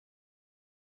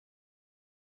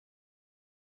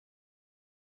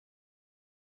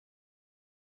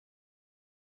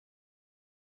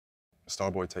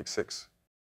Starboy takes 6.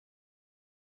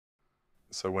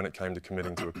 So when it came to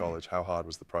committing to a college, how hard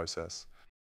was the process?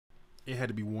 It had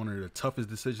to be one of the toughest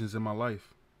decisions in my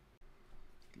life.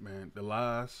 Man, the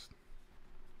lies,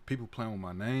 people playing with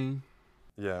my name.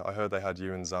 Yeah, I heard they had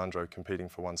you and Xandro competing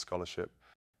for one scholarship.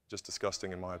 Just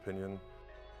disgusting in my opinion.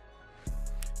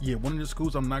 Yeah, one of the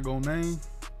schools I'm not gonna name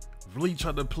really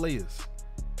tried to play us.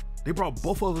 They brought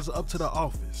both of us up to the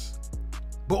office,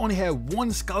 but only had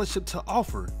one scholarship to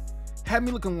offer. Had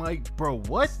me looking like, bro,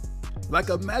 what? Like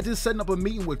imagine setting up a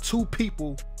meeting with 2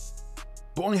 people,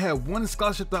 but only had one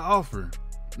scholarship to offer.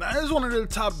 Now it's one of the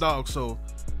top dogs, so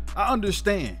I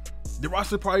understand. The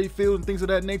roster probably filled and things of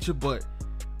that nature, but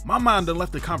my mind done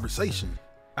left the conversation.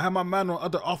 I had my mind on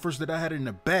other offers that I had in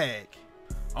the bag.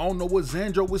 I don't know what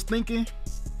Xandro was thinking,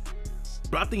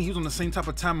 but I think he was on the same type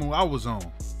of timing I was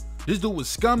on. This dude was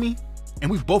scummy, and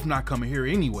we both not coming here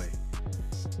anyway.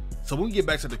 So when we get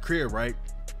back to the crib, right?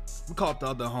 We called the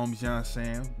other homies, you know what I'm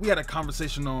saying? We had a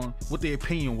conversation on what their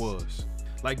opinion was.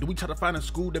 Like, do we try to find a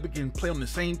school that we can play on the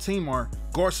same team or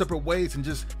go our separate ways and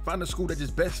just find a school that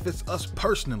just best fits us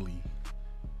personally?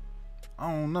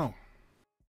 I don't know.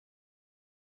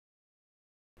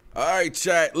 All right,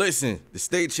 chat, listen, the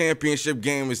state championship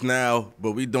game is now,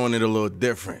 but we doing it a little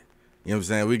different. You know what I'm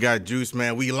saying? We got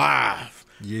JuiceMan, we live.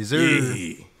 Yes, sir.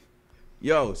 Yeah.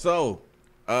 Yo, so,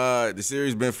 the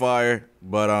series been fire,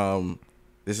 but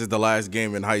this is the last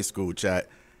game in high school, chat.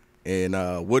 And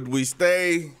would we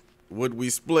stay? Would we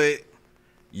split?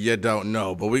 You don't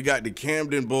know. But we got the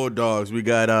Camden Bulldogs. We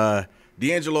got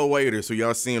D'Angelo Waiters, who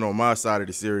y'all seen on my side of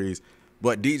the series.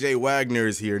 But DJ Wagner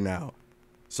is here now.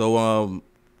 So,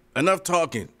 enough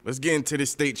talking. Let's get into the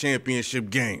state championship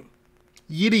game.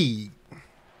 Yiddy.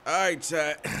 All right,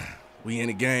 chat. We in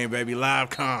the game, baby.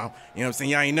 Live com. You know what I'm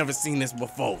saying? Y'all ain't never seen this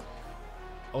before.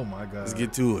 Oh, my God. Let's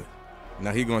get to it.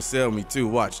 Now he gonna sell me, too.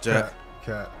 Watch, chat.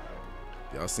 Cat.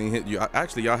 Y'all seen it?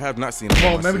 Actually, y'all have not seen it.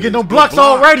 Come on, man. We getting no blocks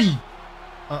already.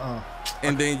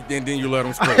 And then you let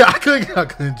him score. I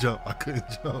couldn't jump.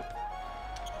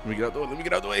 Let me get out the way. Let me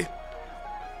get out the way.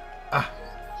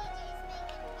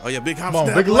 Oh, yeah, big hop. Come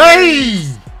on, big lay.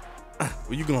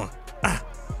 Where you going?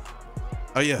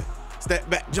 Oh, yeah. Step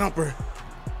back jumper.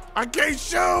 I can't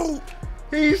shoot.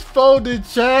 He's folded,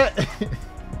 chat. Give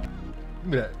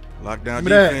me that. Lockdown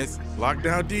defense.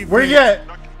 Lockdown defense. Where you at?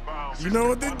 You know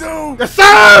what to do. Yes,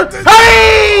 sir.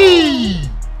 Hey!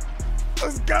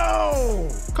 Let's go.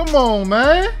 Come on,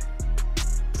 man.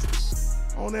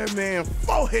 On that man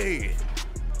forehead.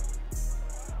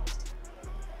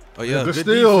 Oh, yeah. Good Good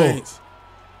steal. defense.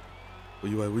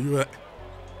 Where you at? Where you at?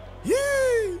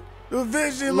 Yeah. The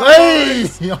vision. Lay.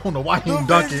 I don't know why he ain't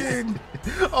dunking.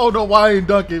 I don't know why he ain't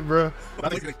dunking, bro. Oh,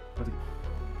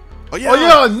 yeah. Oh,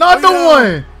 yeah. Another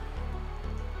one.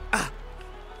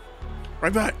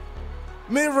 Right back.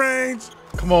 Mid-range.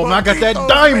 Come on, man. I got that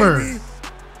dimer. Baby.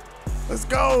 Let's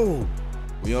go.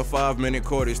 We on 5-minute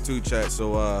quarters too, chat.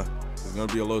 So it's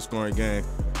gonna be a low-scoring game.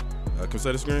 Can we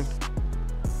set the screen?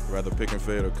 Rather pick and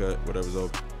fade or cut, whatever's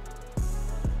open.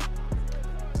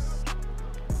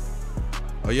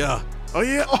 Oh yeah. Oh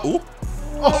yeah. Oh,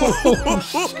 oh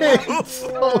shit. Oh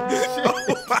shit.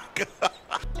 Oh my God.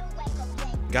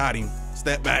 Got him.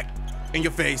 Step back. In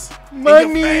your face. Money.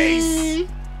 In your face.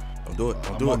 Don't do it.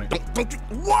 Don't do I'm it. Don't.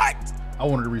 What? I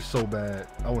wanted to reach so bad.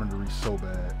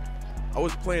 I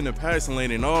was playing the passing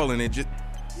lane and all, and it just.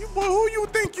 You boy, who you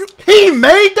think you? He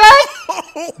made that?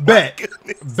 Oh,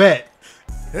 Bet.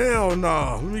 Hell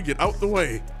no. Let me get out the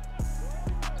way.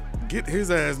 Get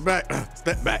his ass back.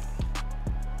 Step back.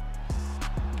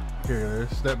 Here,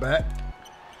 step back.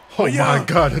 Oh, yeah. My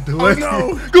God, the delay. Oh,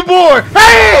 no. Good boy.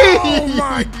 Hey! Oh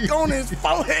my, on his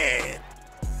forehead.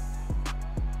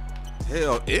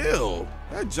 Hell, ew.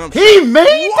 That jump He shot.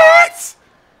 made that?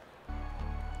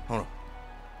 Hold on.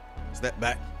 Step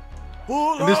back.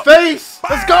 Pull In his up. face.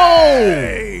 Let's go.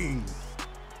 Bang.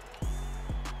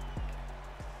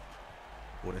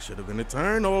 Well, that should have been a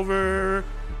turnover.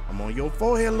 I'm on your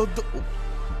forehead, little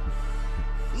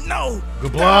No.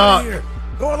 Good Get block. out of here.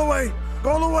 Go all the way. Go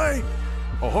all the way.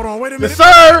 Oh, hold on. Wait a minute. Yes,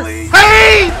 sir. Please.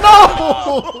 Hey,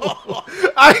 no.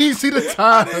 I didn't see the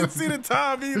time. I didn't see the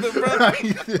time either, bro. I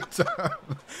didn't see the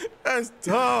time. That's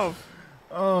tough.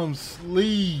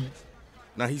 Sleep.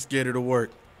 Now he's scared of the work.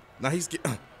 Now he's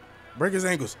scared. Break his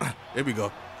ankles. There we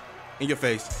go. In your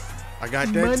face. I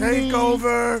got that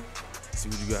takeover. Let's see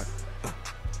what you got.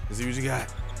 Let's see what you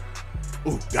got.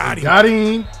 Ooh, got him. Got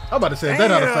him. I'm about to say, that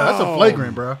out of foul. That's a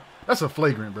flagrant, bro. That's a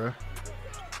flagrant, bro.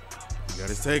 He got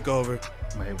his takeover.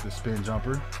 I'm hit with the spin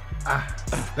jumper.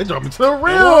 They dropped me to the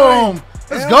rim.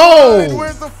 Let's Hell go.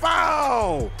 Where's the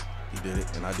foul? He did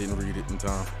it, and I didn't read it in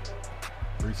time.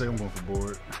 3 seconds, I'm going for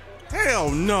board.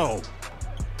 Hell no.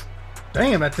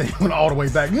 Damn, that thing went all the way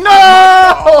back.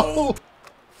 No!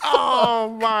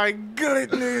 Oh my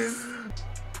goodness.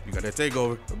 You got that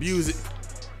takeover. Abuse it.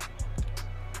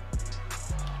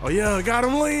 Oh yeah, got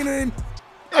him leaning.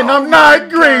 And I'm not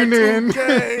greening.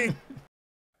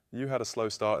 You had a slow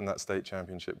start in that state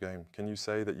championship game. Can you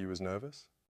say that you was nervous?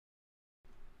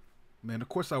 Man, of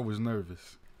course I was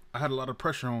nervous. I had a lot of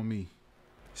pressure on me.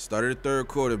 Started the third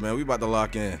quarter, man. We about to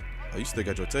lock in. Oh, you still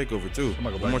got your takeover too.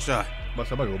 One more shot. I'm about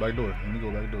to go back door. Let me go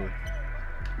back door.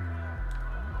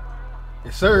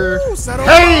 Yes, sir. Ooh,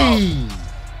 hey!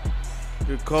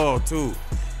 Good call too.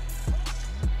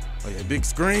 Oh yeah, big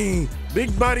screen,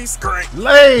 big body screen.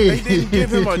 Lay! They didn't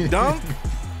give him a dunk.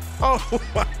 Oh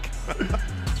my God.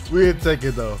 We'll take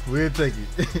it though. We'll take it.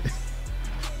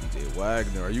 DJ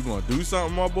Wagner, are you gonna do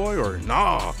something, my boy, or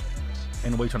nah?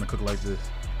 Ain't no way you trying to cook like this.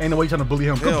 Ain't no way you trying to bully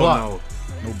him. Good Hell block. no.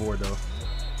 No board though.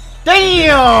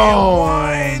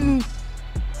 Damn!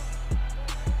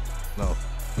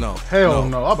 No. Hell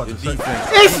no. I'm about to say. Defense.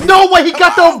 It's no way he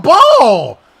got the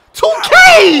ball.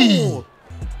 2K.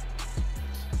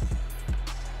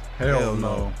 Hell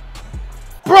no.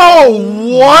 Bro,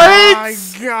 what? Oh my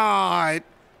God.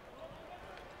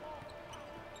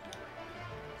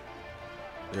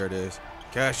 There it is.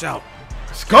 Cash out.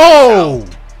 Let's go.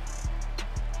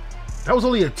 That was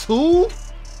only a 2?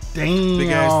 Damn. Big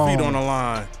ass feet on the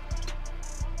line.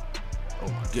 Oh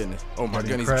my goodness. Oh my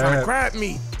goodness. He's trying to crab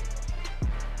me.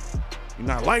 You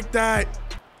not like that.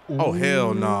 Ooh. Oh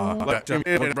hell nah. Do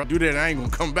that, I ain't gonna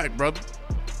come back, brother.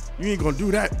 You ain't gonna do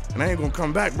that, and I ain't gonna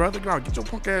come back, brother. Go on, get your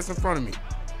punk ass in front of me.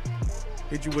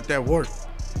 Hit you with that work.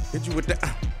 Hit you with that.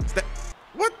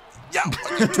 What? Yo,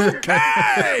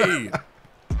 2K. Yeah,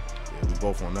 we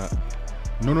both on that.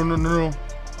 No.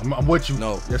 I'm with you.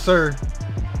 No. Yes, sir.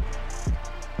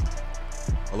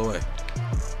 All the way.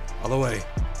 All the way.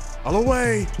 All the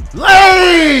way.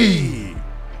 Lay!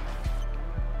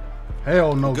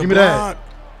 Hell no. Good Give me block. that.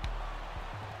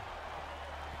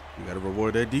 You gotta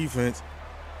reward that defense.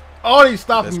 Oh, he's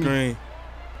stopping that screen. me.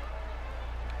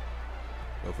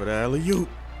 Go for the alley-oop.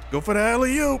 Go for the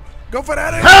alley-oop. Go for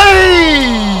that.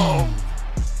 Hey!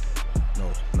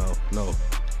 No.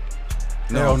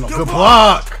 Hell no. Good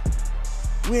block.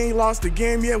 We ain't lost the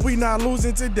game yet. We not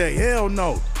losing today. Hell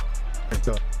no.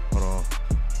 Hold on.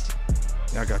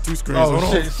 Yeah, I got 2 screens. Oh,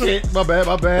 hold shit. on. My bad.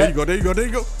 There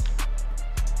you go.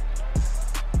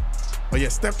 Oh, yeah,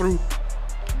 step through.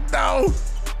 No.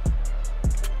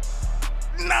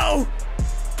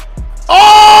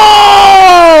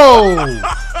 Oh!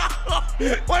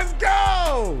 Let's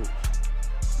go.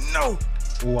 No.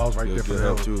 Oh, I was right there for good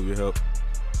help, too. Good help.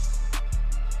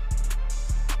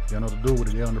 They don't know what to do with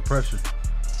it. They're under pressure.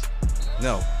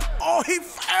 No. Oh, he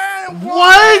found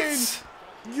what?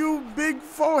 You big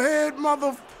forehead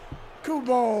mother. Come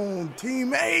on,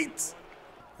 teammates.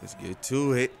 Let's get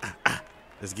to it.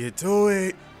 Let's get to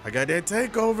it. I got that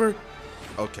takeover.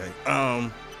 Okay.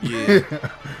 Yeah.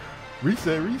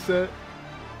 Reset.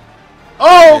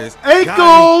 Oh,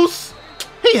 ankles.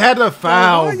 He had a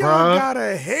foul, bro. Y'all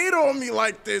gotta hate on me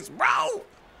like this, bro.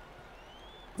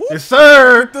 Yes,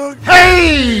 sir.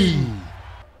 Hey.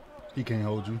 He can't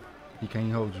hold you.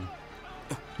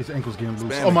 His ankle's getting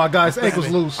loose. Oh my God, his ankle's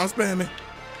loose. I'm spamming.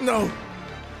 No.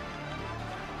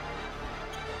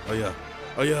 Oh yeah.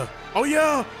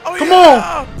 Come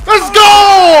on. Let's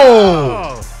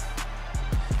go.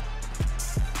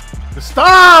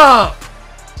 Stop.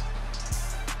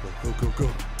 Go.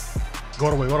 Go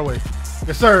the way.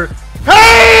 Yes, sir.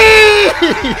 Hey.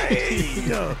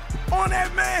 On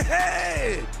that man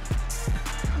head.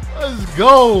 Let's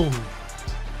go.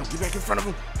 Get back in front of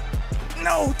him.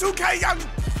 No, 2K, y'all.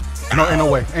 No, ain't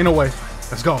no way.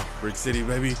 Let's go. Brick City,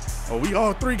 baby. Oh, we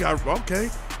all 3 got, okay.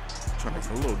 Trying to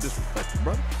get a little disrespectful,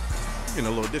 brother. You getting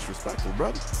a little disrespectful,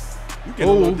 brother. You getting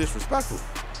a little disrespectful.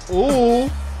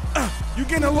 Ooh. You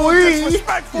getting a little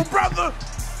disrespectful, brother.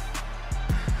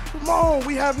 Come on,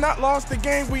 we have not lost the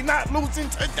game. We not losing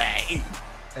today.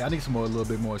 Hey, I need a little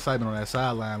bit more excitement on that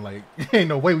sideline. Like, ain't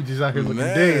no way we just out here looking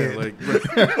dead. Like,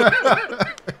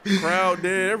 crowd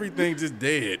dead, everything just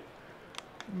dead.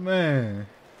 Man.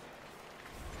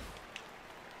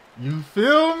 You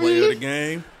feel me? Player of the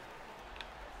game?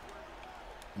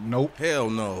 Nope. Hell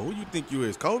no. Who you think you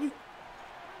is, Kobe?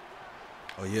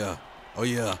 Oh yeah. Oh,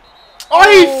 he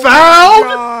fouled?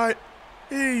 God.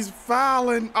 He's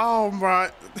fouling. Oh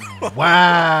my.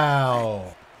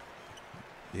 Wow.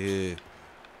 Yeah.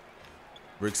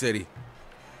 Brick City.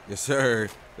 Yes, sir.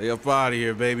 They up out of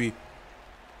here, baby.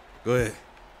 Go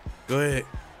ahead.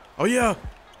 Oh yeah.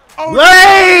 Oh,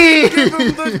 Hey! give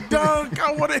him the dunk.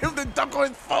 I wanted him to dunk on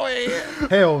his forehead.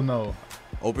 Hell no.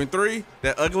 Open three,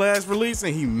 that ugly ass release,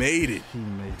 and he made it. He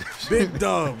made it. Big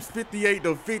dubs,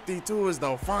 58-52 is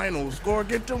the final score.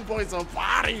 Get them boys up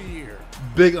out of here.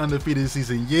 Big undefeated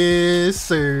season. Yes,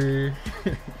 sir.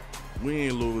 We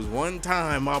ain't lose one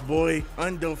time, my boy.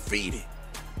 Undefeated.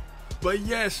 But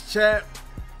yes, chat,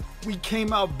 we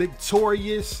came out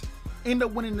victorious. Ended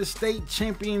up winning the state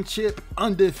championship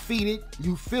undefeated.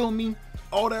 You feel me?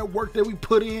 All that work that we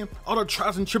put in, all the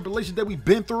trials and tribulations that we've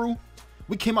been through,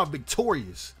 we came out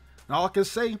victorious. And all I can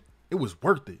say, it was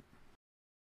worth it.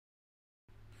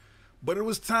 But it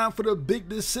was time for the big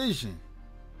decision.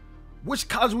 Which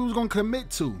college we was going to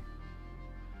commit to?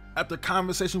 After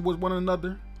conversations with one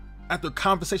another, after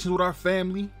conversations with our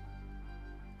family,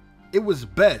 it was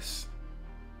best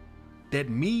that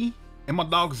me and my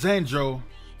dog Xandro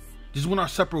just went our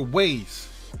separate ways.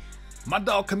 My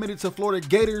dog committed to Florida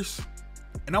Gators,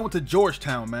 and I went to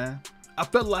Georgetown, man. I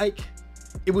felt like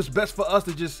it was best for us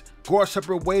to just go our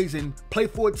separate ways and play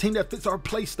for a team that fits our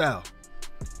play style.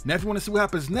 Now, if you want to see what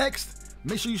happens next,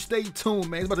 make sure you stay tuned,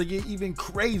 man. It's about to get even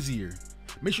crazier.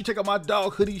 Make sure you check out my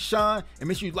dog Hoodieshawnn, and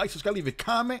make sure you like, subscribe, leave a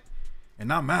comment,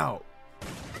 and I'm out.